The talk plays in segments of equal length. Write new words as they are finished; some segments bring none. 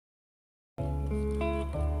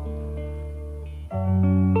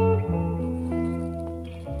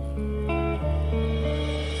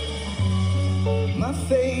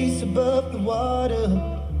face above the water.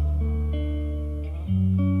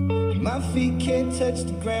 My feet can't touch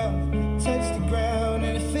the ground,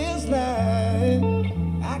 and it feels like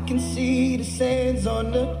I can see the sands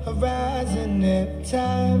on the horizon every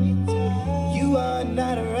time you are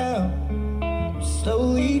not around. I'm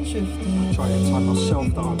slowly drifting. I try to tell myself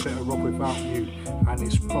that I'm better off without you, and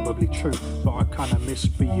it's probably true, but I kinda miss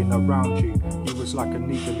being around you. You was like a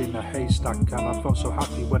needle in a haystack, and I felt so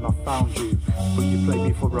happy when I found you. But you played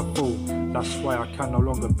me for a fool, that's why I can no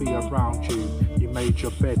longer be around you. You made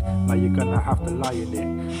your bed, now you're gonna have to lie in it,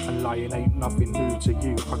 and lying ain't nothing new to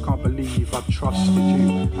you. I can't believe I trusted you,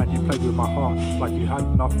 and you played with my heart like you had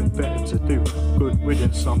nothing better to do. Good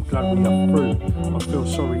riddance, I'm glad we are through. I feel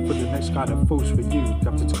sorry for the next guy that falls for you. You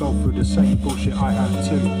have to go through the same bullshit I had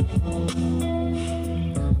too.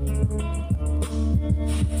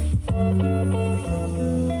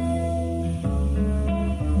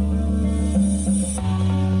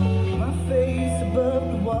 My face above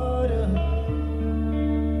the water.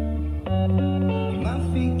 My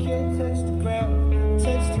feet can't touch the ground.